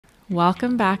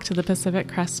Welcome back to the Pacific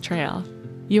Crest Trail.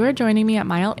 You are joining me at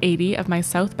mile 80 of my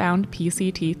southbound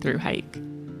PCT thru hike.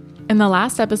 In the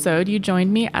last episode, you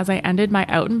joined me as I ended my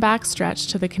out and back stretch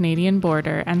to the Canadian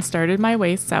border and started my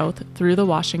way south through the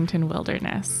Washington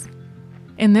wilderness.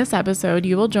 In this episode,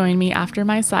 you will join me after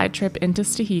my side trip into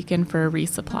Stehekin for a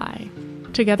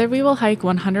resupply. Together we will hike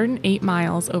 108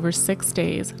 miles over 6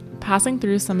 days, passing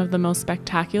through some of the most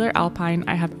spectacular alpine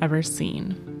I have ever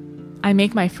seen. I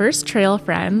make my first trail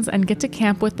friends and get to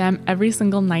camp with them every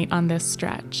single night on this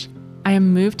stretch. I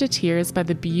am moved to tears by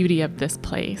the beauty of this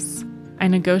place. I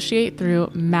negotiate through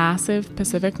massive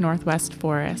Pacific Northwest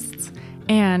forests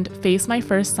and face my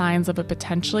first signs of a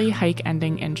potentially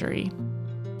hike-ending injury.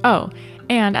 Oh,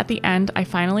 and at the end, I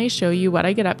finally show you what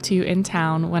I get up to in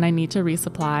town when I need to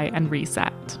resupply and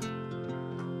reset.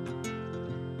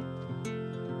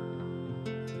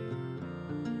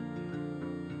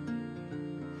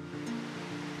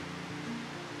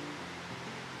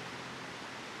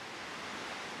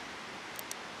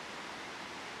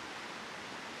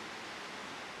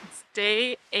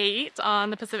 Day 8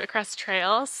 on the Pacific Crest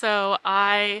Trail, so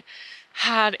I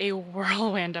had a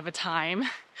whirlwind of a time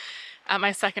at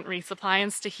my second resupply in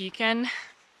Stehekin.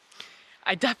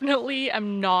 I definitely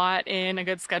am not in a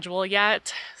good schedule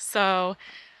yet, so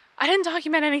I didn't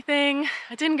document anything.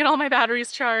 I didn't get all my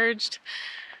batteries charged.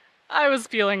 I was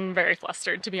feeling very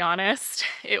flustered, to be honest.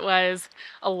 It was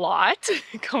a lot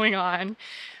going on,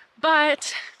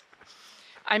 but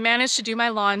I managed to do my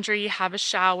laundry, have a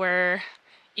shower,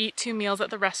 eat 2 meals at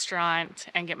the restaurant,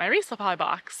 and get my resupply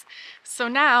box. So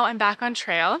now I'm back on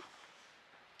trail,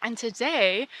 and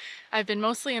today I've been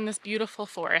mostly in this beautiful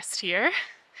forest here,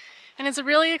 and it's a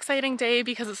really exciting day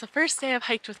because it's the first day I've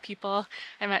hiked with people.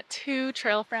 I met 2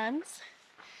 trail friends,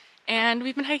 and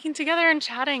we've been hiking together and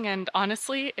chatting, and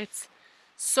honestly, it's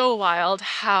so wild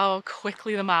how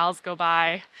quickly the miles go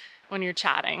by when you're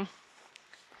chatting.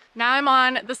 Now I'm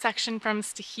on the section from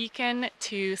Stehekin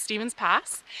to Stevens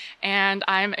Pass, and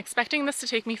I'm expecting this to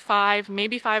take me 5,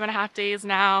 maybe 5.5 days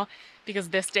now, because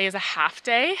this day is a half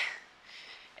day.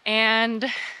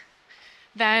 And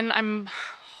then I'm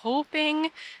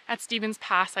hoping at Stevens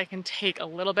Pass I can take a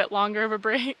little bit longer of a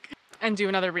break and do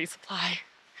another resupply.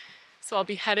 So I'll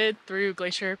be headed through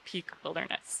Glacier Peak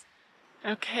Wilderness.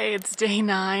 Okay, it's day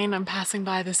 9. I'm passing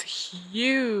by this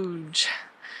huge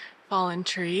fallen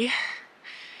tree.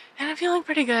 And I'm feeling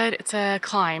pretty good. It's a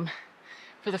climb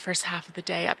for the first half of the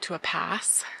day up to a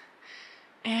pass.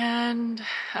 And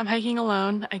I'm hiking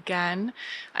alone again.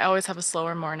 I always have a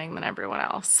slower morning than everyone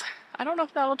else. I don't know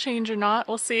if that'll change or not.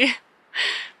 We'll see.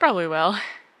 Probably will.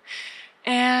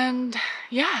 And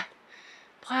yeah,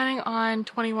 planning on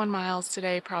 21 miles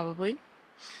today probably.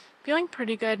 Feeling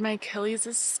pretty good. My Achilles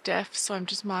is stiff, so I'm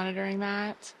just monitoring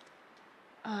that.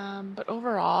 But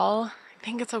overall, I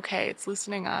think it's okay. It's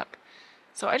loosening up.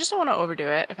 So I just don't want to overdo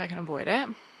it if I can avoid it.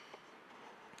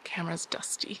 Camera's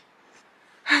dusty.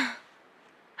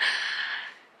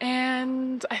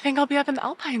 And I think I'll be up in the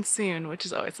alpine soon, which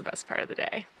is always the best part of the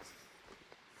day.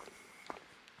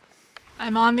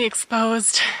 I'm on the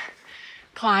exposed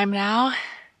climb now,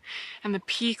 and the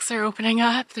peaks are opening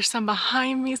up. There's some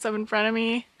behind me, some in front of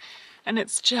me, and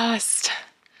it's just,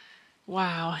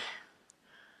 wow.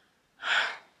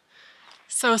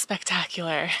 So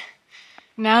spectacular.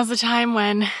 Now's the time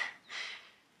when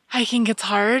hiking gets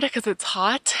hard because it's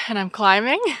hot and I'm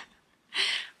climbing,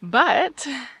 but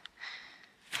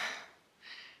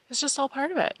it's just all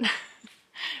part of it.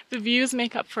 The views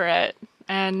make up for it,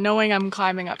 and knowing I'm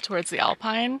climbing up towards the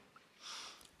alpine,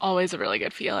 always a really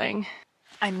good feeling.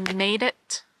 I made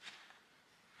it.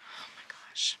 Oh my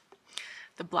gosh.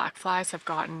 The black flies have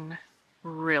gotten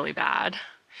really bad,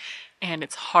 and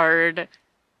it's hard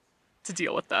to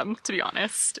deal with them, to be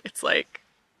honest. It's like,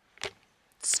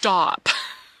 stop.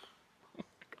 Oh my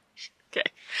gosh.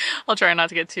 Okay, I'll try not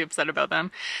to get too upset about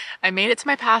them. I made it to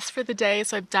my pass for the day,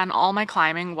 so I've done all my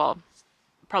climbing. Well,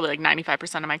 probably like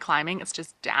 95% of my climbing. It's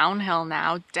just downhill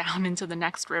now, down into the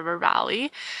next river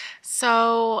valley.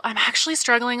 So I'm actually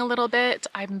struggling a little bit.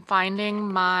 I'm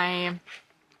finding my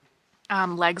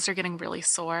legs are getting really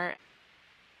sore.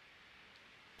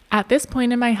 At this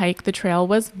point in my hike, the trail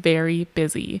was very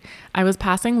busy. I was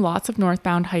passing lots of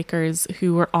northbound hikers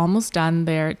who were almost done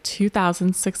their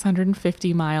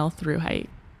 2,650 mile thru hike.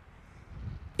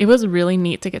 It was really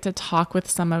neat to get to talk with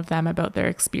some of them about their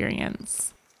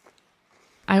experience.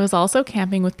 I was also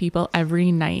camping with people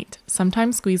every night,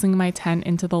 sometimes squeezing my tent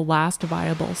into the last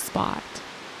viable spot.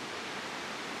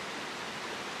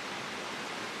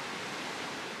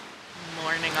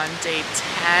 Morning on day 10,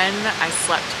 I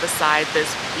slept beside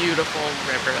this beautiful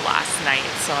river last night,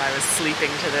 so I was sleeping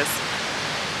to this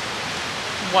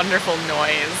wonderful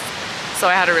noise. So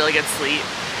I had a really good sleep.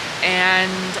 And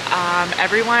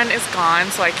everyone is gone,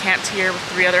 so I camped here with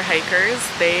 3 other hikers.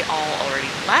 They all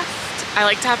already left. I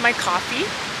like to have my coffee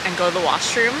and go to the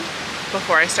washroom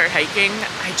before I start hiking.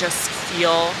 I just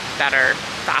feel better,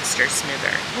 faster,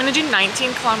 smoother. I'm gonna do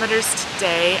 19 kilometers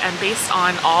today, and based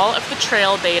on all of the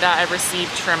trail data I've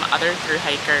received from other thru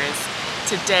hikers,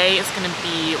 today is gonna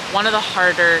be one of the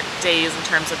harder days in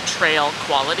terms of trail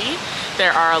quality.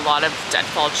 There are a lot of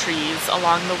deadfall trees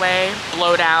along the way.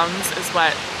 Blowdowns is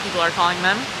what people are calling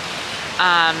them.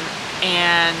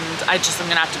 And I'm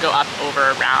gonna have to go up,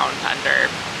 over, around, under,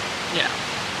 you know,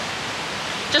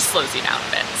 just slows you down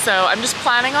a bit. So I'm just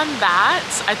planning on that.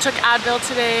 I took Advil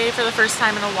today for the first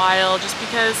time in a while just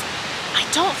because I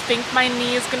don't think my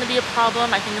knee is gonna be a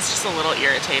problem. I think it's just a little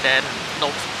irritated and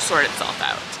it'll sort itself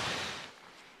out.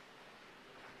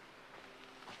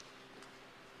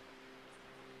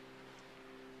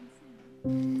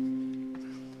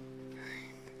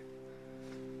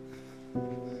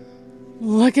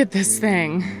 Look at this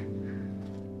thing.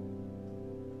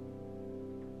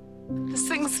 This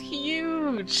thing's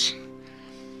huge.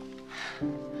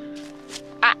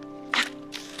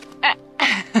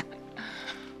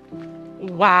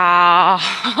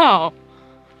 Wow.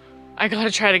 I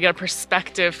gotta try to get a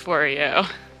perspective for you.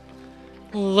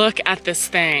 Look at this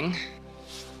thing.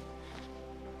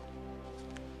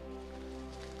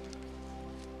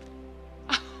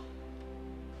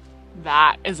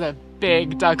 That is a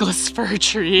big Douglas fir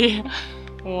tree.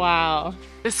 Wow.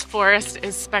 This forest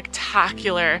is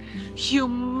spectacular.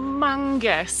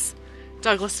 Humongous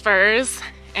Douglas firs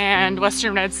and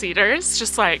western red cedars.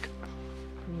 Just like,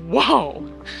 whoa.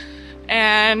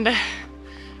 And yeah,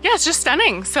 it's just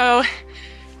stunning. So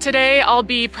today I'll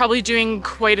be probably doing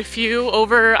quite a few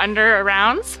over, under,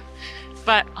 arounds.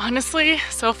 But honestly,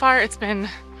 so far it's been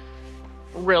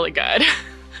really good.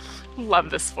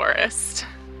 Love this forest.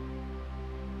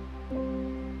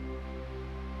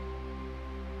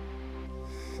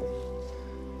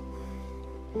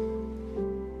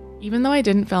 Even though I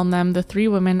didn't film them, the 3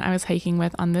 women I was hiking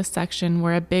with on this section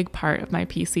were a big part of my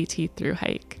PCT thru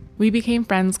hike. We became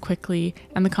friends quickly,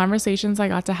 and the conversations I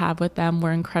got to have with them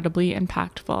were incredibly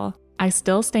impactful. I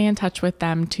still stay in touch with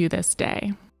them to this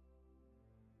day.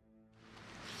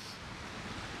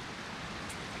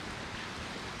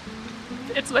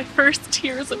 It's my first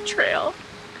years of trail.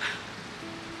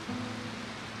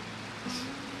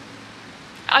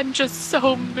 I'm just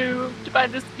so moved by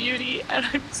this beauty, and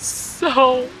I'm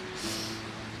so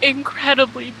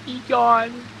incredibly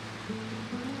beyond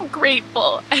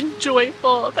grateful and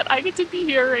joyful that I get to be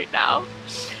here right now.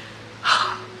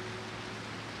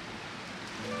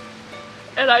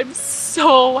 And I'm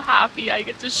so happy I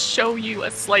get to show you a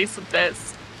slice of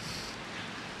this.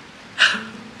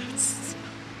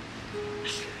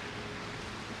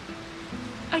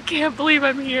 I can't believe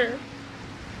I'm here.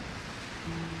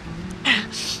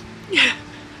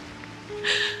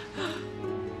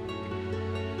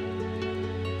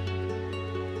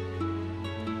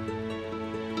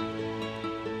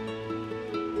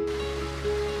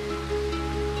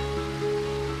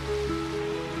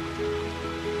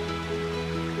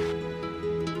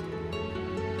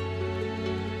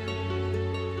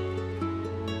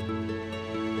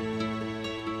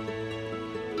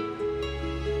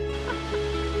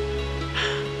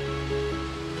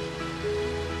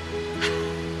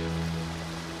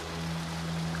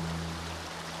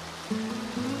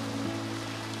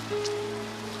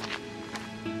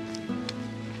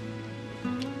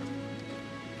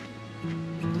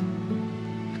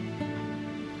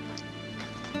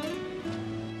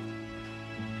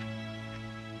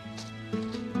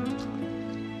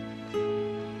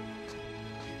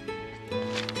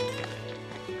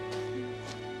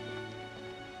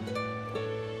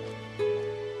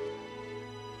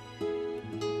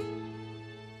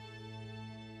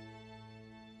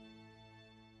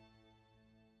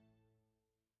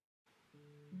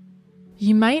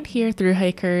 You might hear thru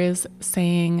hikers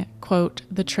saying, quote,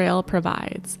 "the trail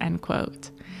provides," end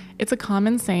quote. It's a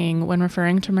common saying when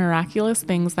referring to miraculous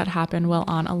things that happen while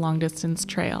on a long-distance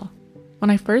trail.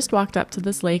 When I first walked up to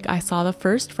this lake, I saw the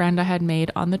first friend I had made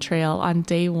on the trail on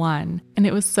day 1, and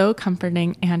it was so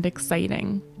comforting and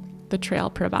exciting. The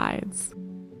trail provides.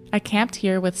 I camped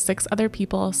here with 6 other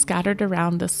people scattered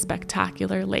around this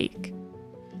spectacular lake.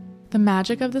 The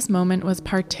magic of this moment was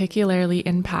particularly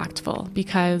impactful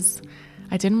because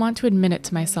I didn't want to admit it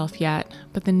to myself yet,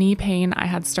 but the knee pain I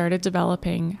had started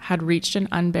developing had reached an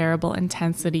unbearable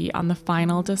intensity on the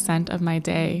final descent of my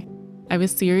day. I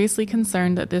was seriously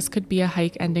concerned that this could be a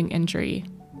hike-ending injury,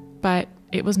 but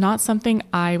it was not something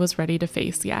I was ready to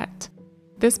face yet.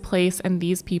 This place and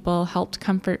these people helped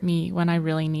comfort me when I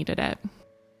really needed it.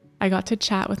 I got to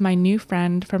chat with my new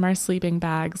friend from our sleeping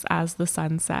bags as the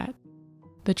sun set.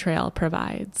 The trail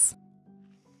provides.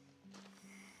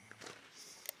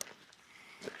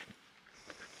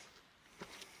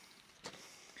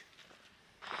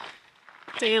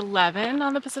 Day 11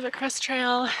 on the Pacific Crest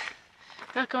Trail.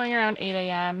 Got going around 8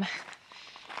 a.m.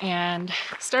 and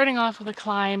starting off with a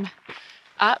climb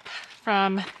up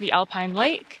from the alpine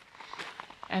lake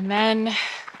and then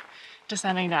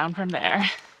descending down from there.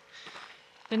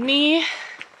 The knee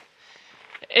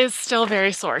is still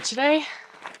very sore today,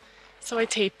 so I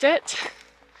taped it.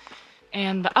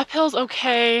 And the uphill's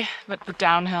okay, but the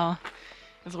downhill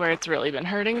is where it's really been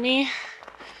hurting me.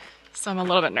 So I'm a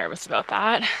little bit nervous about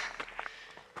that,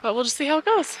 but we'll just see how it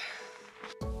goes.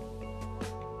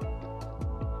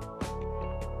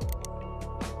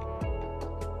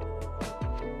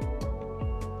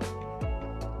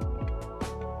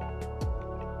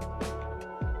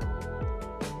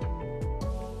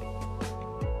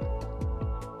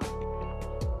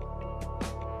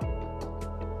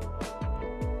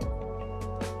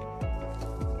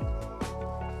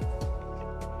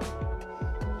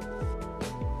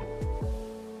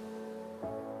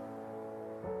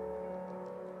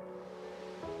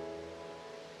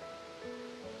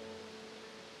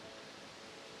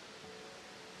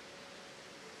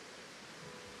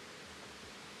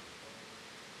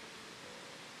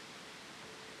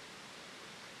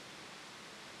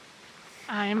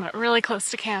 I'm really close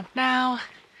to camp now,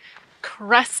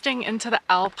 cresting into the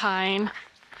alpine,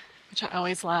 which I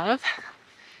always love,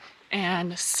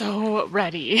 and so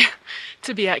ready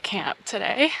to be at camp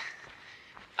today.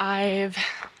 I've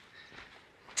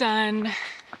done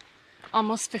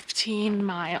almost 15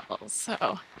 miles,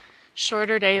 so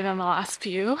shorter day than the last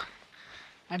few.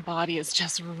 My body is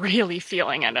just really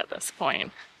feeling it at this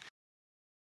point.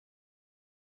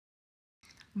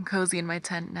 I'm cozy in my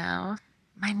tent now.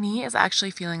 My knee is actually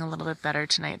feeling a little bit better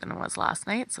tonight than it was last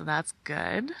night, so that's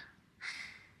good.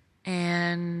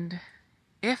 And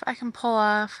if I can pull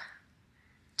off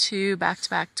 2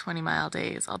 back-to-back 20-mile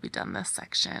days, I'll be done this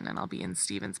section and I'll be in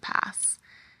Stevens Pass.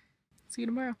 See you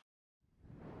tomorrow.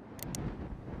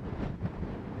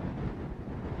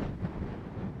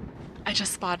 I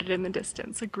just spotted in the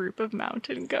distance a group of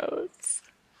mountain goats.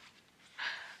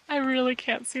 I really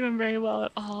can't see them very well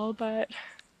at all, but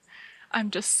I'm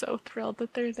just so thrilled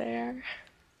that they're there.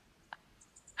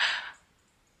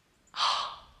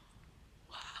 Oh,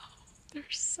 wow, they're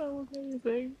so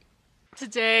amazing.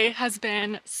 Today has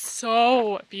been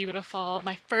so beautiful.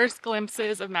 My first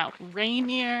glimpses of Mount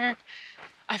Rainier.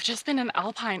 I've just been in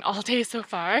alpine all day so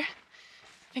far. I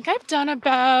think I've done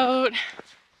about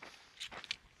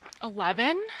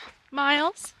 11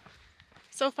 miles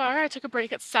so far. I took a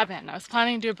break at 7. I was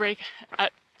planning to do a break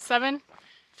at 7,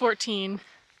 14,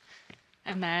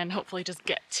 and then hopefully just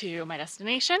get to my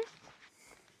destination.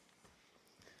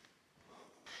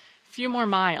 A few more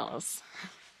miles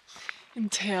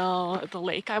until the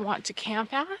lake I want to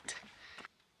camp at.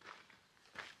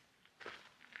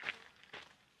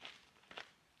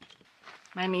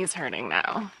 My knee's hurting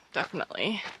now,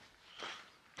 definitely.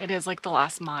 It is like the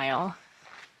last mile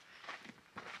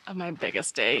of my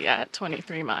biggest day yet,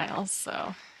 23 miles,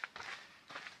 so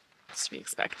it's to be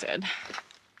expected.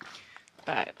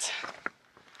 But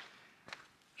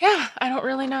yeah, I don't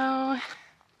really know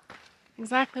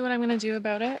exactly what I'm gonna do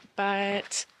about it,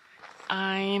 but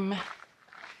I'm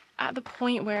at the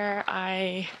point where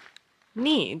I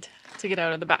need to get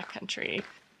out of the backcountry.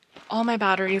 All my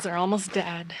batteries are almost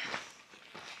dead.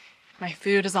 My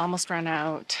food is almost run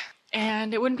out,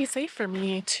 and it wouldn't be safe for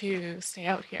me to stay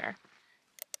out here.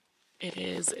 It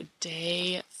is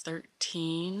day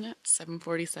 13,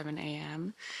 7:47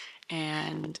 a.m.,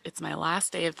 and it's my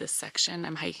last day of this section.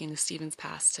 I'm hiking the Stevens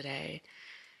Pass today,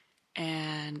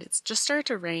 and it's just started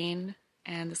to rain,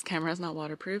 and this camera is not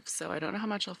waterproof, so I don't know how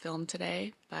much I'll film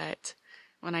today, but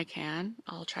when I can,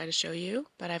 I'll try to show you.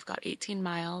 But I've got 18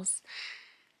 miles.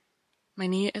 My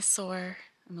knee is sore.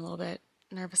 I'm a little bit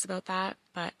nervous about that,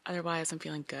 but otherwise I'm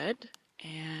feeling good,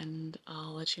 and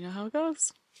I'll let you know how it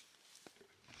goes.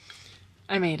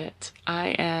 I made it. I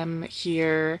am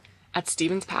here at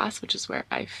Stevens Pass, which is where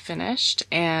I finished,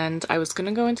 and I was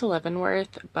gonna go into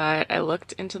Leavenworth, but I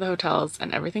looked into the hotels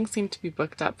and everything seemed to be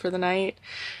booked up for the night.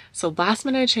 So last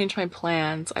minute I changed my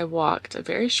plans. I walked a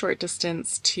very short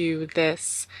distance to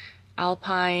this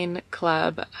Alpine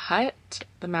Club hut,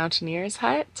 the Mountaineers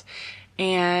hut,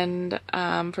 and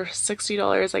for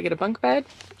 $60 I get a bunk bed.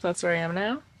 So that's where I am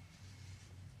now,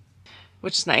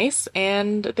 which is nice,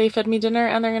 and they fed me dinner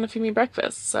and they're gonna feed me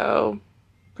breakfast, so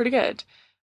pretty good.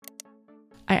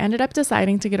 I ended up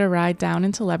deciding to get a ride down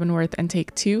into Leavenworth and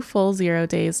take 2 full 0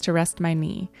 days to rest my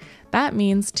knee. That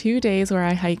means 2 days where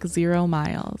I hike 0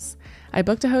 miles. I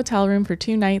booked a hotel room for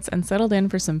 2 nights and settled in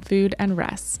for some food and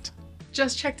rest.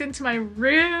 Just checked into my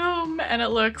room and it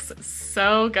looks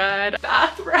so good.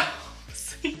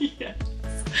 Bathrobes, yes.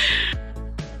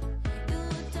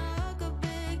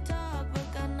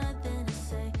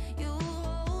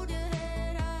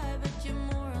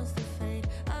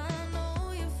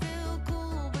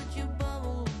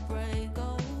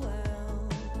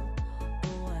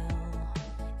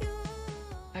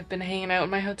 I've been hanging out in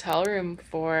my hotel room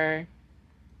for,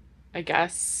 I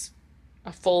guess,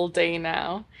 a full day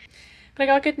now. But I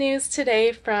got good news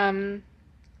today from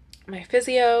my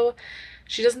physio.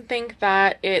 She doesn't think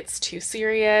that it's too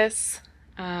serious,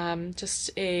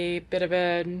 just a bit of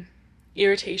an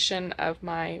irritation of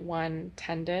my one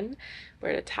tendon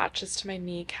where it attaches to my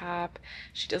kneecap.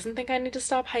 She doesn't think I need to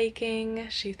stop hiking.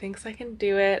 She thinks I can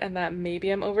do it and that maybe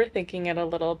I'm overthinking it a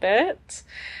little bit.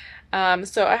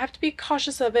 So I have to be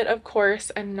cautious of it, of course,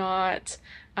 and not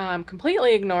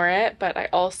completely ignore it, but I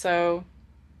also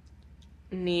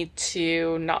need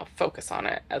to not focus on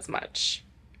it as much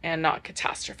and not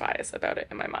catastrophize about it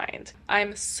in my mind.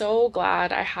 I'm so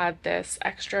glad I had this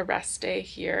extra rest day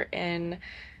here in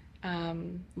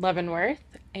Leavenworth,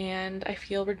 and I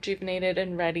feel rejuvenated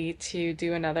and ready to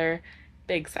do another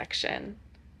big section.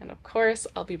 And of course,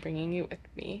 I'll be bringing you with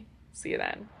me. See you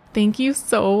then. Thank you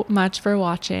so much for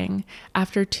watching.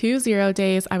 After 2 0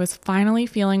 days, I was finally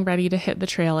feeling ready to hit the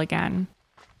trail again.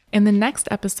 In the next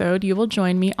episode, you will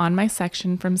join me on my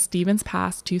section from Stevens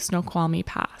Pass to Snoqualmie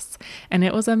Pass. And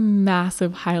it was a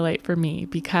massive highlight for me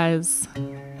because...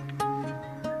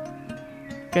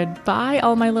 Goodbye,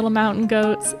 all my little mountain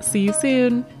goats. See you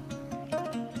soon.